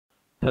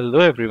Hello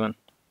everyone,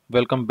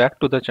 welcome back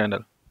to the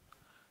channel.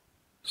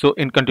 So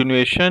in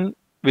continuation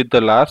with the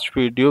last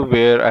video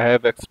where I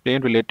have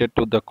explained related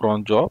to the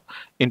cron job,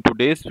 in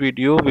today's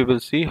video we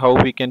will see how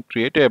we can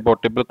create a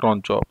abortable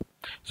cron job.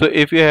 So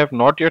if you have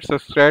not yet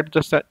subscribed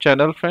the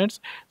channel friends,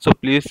 so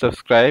please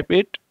subscribe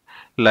it,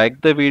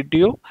 like the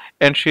video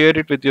and share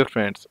it with your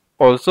friends.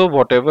 Also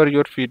whatever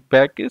your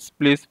feedback is,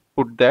 please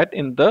put that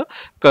in the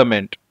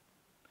comment.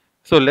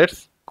 So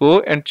let's go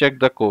and check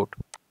the code.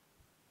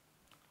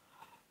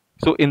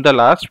 So in the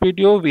last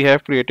video, we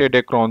have created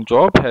a cron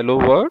job hello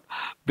world,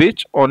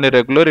 which on a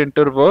regular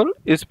interval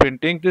is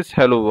printing this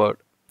hello world.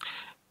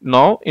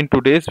 Now in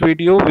today's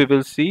video, we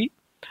will see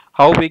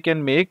how we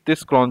can make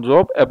this cron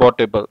job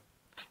abortable.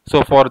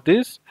 So for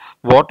this,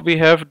 what we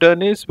have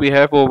done is we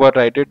have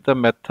overridden the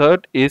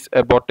method is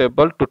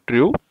abortable to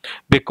true,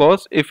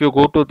 because if you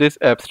go to this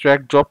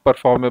abstract job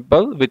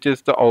performable, which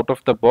is the out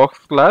of the box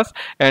class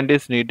and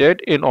is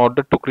needed in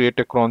order to create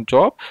a cron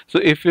job. So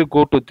if you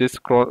go to this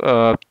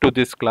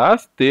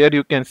class, there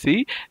you can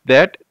see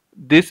that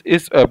this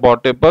is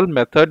abortable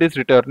method is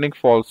returning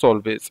false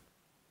always.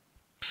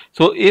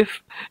 So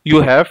if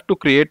you have to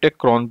create a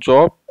cron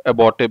job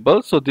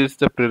abortable, so this is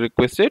the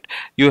prerequisite.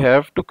 You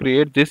have to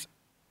create this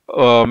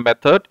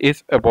method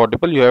is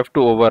abortable. You have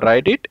to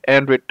override it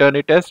and return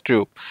it as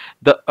true.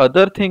 The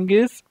other thing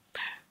is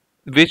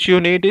which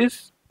you need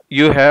is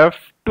you have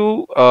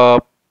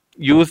to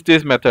use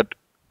this method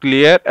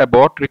clear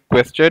abort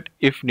requested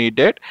if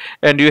needed,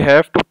 and you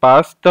have to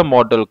pass the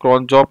model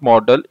cron job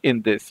model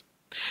in this,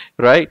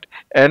 right?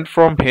 And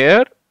from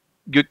here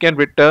you can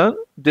return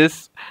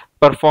this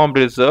perform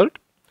result,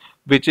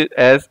 which is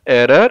as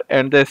error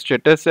and the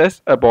status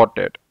as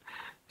aborted.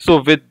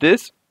 So with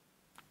this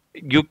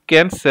you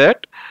can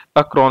set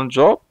a cron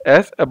job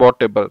as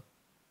abortable.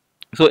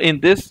 So in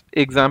this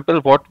example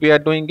what we are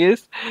doing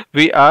is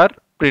we are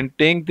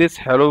printing this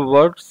hello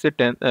world say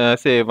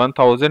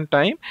 1000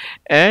 time,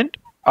 and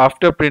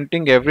after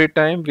printing every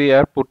time we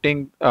are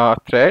putting a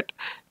thread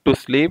to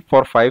sleep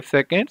for 5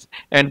 seconds,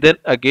 and then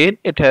again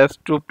it has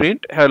to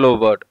print hello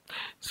world.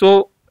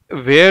 So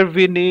where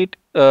we need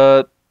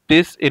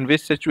this, in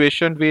which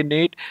situation we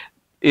need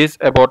is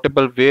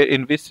abortable, where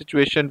in which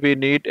situation we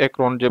need a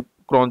cron job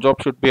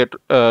should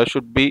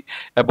be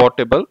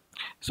abortable.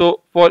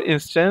 So for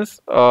instance,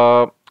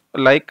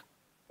 like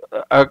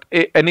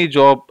any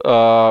job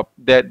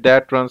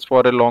that runs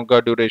for a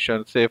longer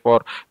duration, say for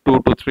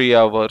 2 to 3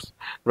 hours,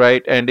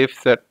 right? And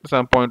if at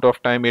some point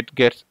of time it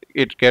gets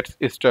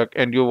stuck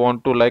and you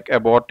want to like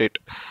abort it,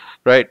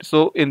 right?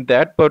 So in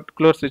that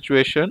particular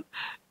situation,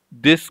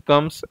 this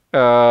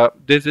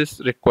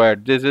is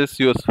required, this is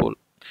useful.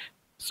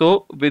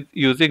 So with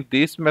using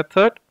this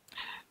method,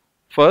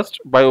 first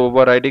by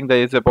overriding the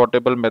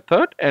isAbortable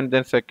method, and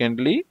then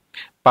secondly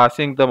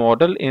passing the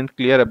model in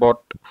clear abort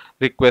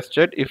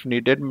requested if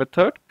needed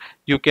method,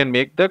 you can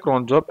make the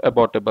cron job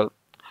abortable.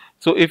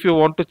 So if you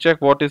want to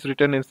check what is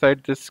written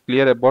inside this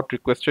clear abort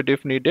requested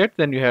if needed,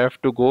 then you have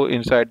to go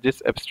inside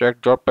this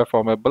abstract job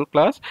performable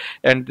class,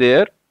 and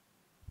there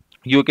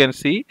you can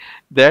see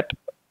that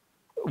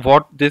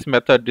what this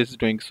method is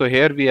doing. So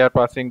here we are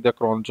passing the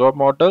cron job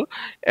model,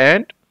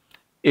 and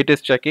it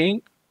is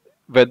checking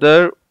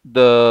whether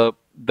the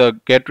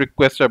get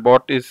request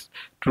abort is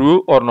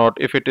true or not.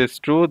 If it is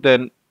true,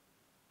 then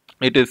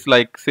it is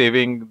like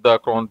saving the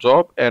cron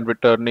job and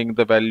returning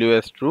the value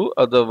as true,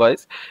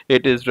 otherwise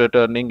it is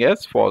returning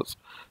as false.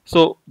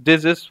 So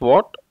this is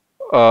what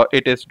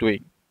it is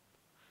doing.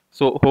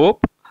 So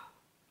hope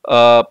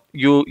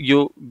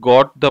you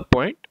got the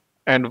point.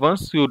 And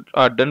once you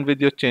are done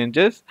with your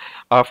changes,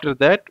 after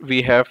that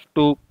we have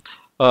to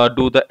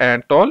do the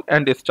ant all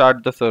and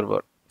start the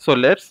server. So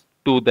let's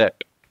do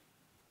that.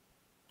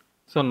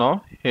 So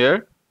now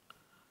here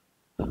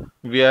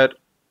we are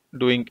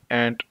doing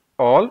ant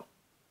all.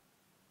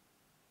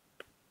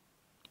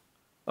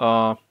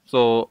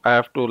 So I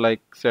have to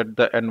like set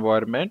the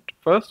environment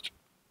first,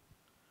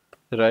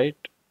 right?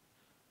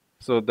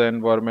 So the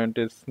environment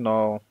is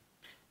now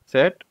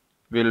set.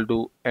 We'll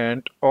do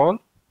ant all,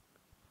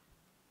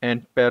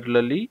 and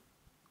parallelly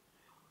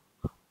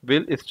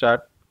we'll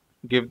start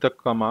give the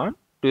command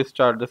to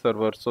start the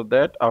server, so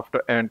that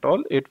after ant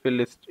all it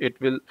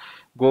will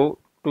go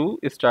to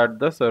start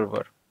the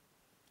server.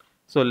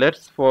 So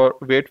let's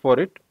wait for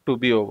it to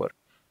be over.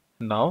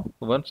 Now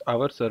once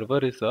our server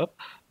is up,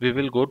 we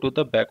will go to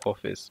the back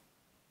office,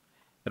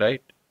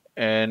 right?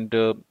 And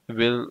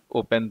we'll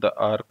open the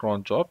our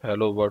cron job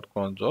hello world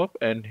cron job,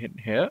 and in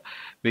here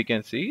we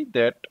can see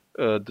that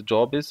the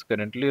job is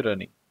currently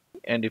running.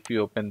 And if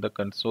you open the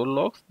console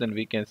logs, then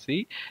we can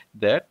see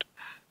that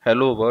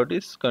hello world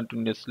is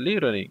continuously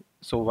running.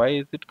 So why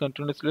is it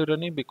continuously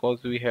running?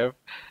 Because we have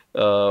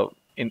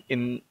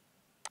in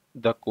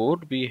the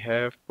code we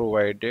have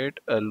provided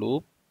a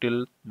loop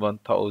till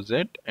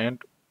 1000, and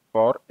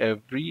for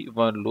every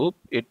one loop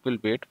it will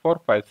wait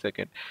for 5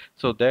 seconds.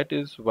 So that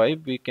is why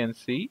we can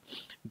see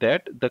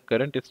that the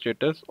current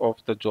status of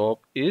the job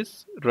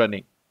is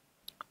running.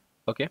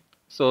 Okay,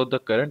 so the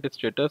current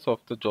status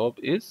of the job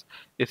is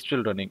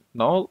still running.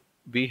 Now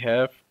we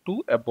have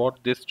to abort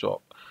this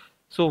job.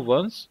 So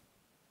once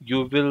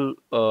you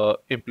will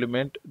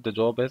implement the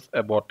job as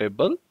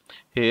abortable,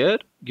 here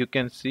you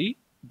can see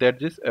that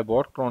this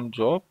abort cron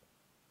job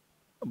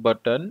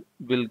button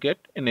will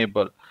get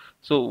enabled.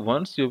 So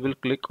once you will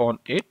click on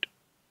it,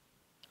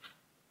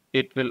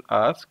 it will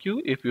ask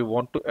you if you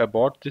want to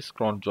abort this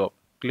cron job.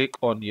 Click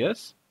on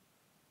yes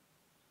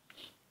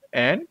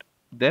and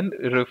then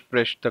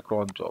refresh the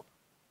cron job.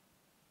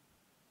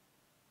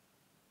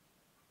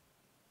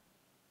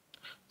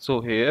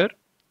 So here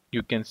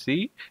you can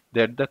see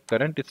that the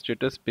current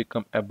status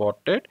become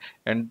aborted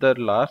and the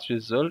last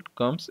result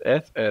comes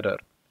as error.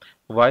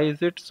 Why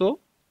is it so?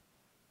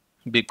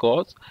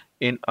 Because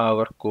in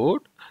our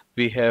code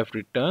we have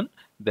written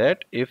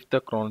that if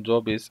the cron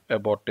job is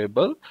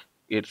abortable,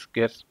 it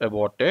gets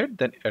aborted,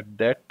 then at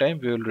that time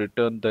we will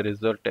return the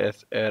result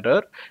as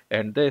error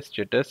and the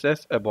status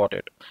as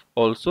aborted.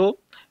 Also,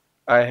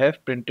 I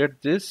have printed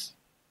this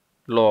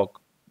log,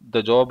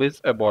 the job is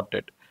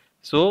aborted.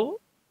 So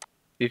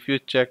if you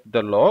check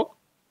the log,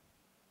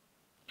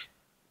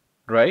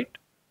 right,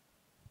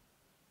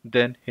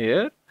 then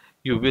here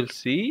you will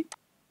see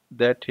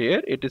that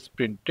here it is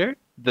printed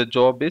the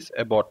job is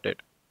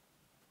aborted.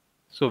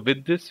 So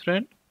with this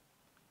friend,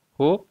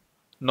 hope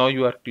now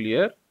you are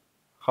clear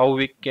how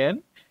we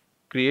can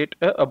create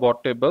a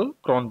abortable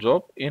cron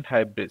job in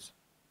Hybris.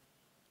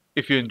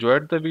 If you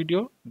enjoyed the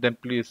video, then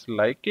please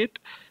like it,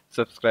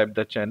 subscribe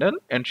the channel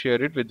and share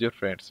it with your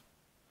friends.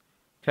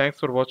 Thanks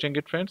for watching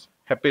it friends.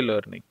 Happy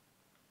learning.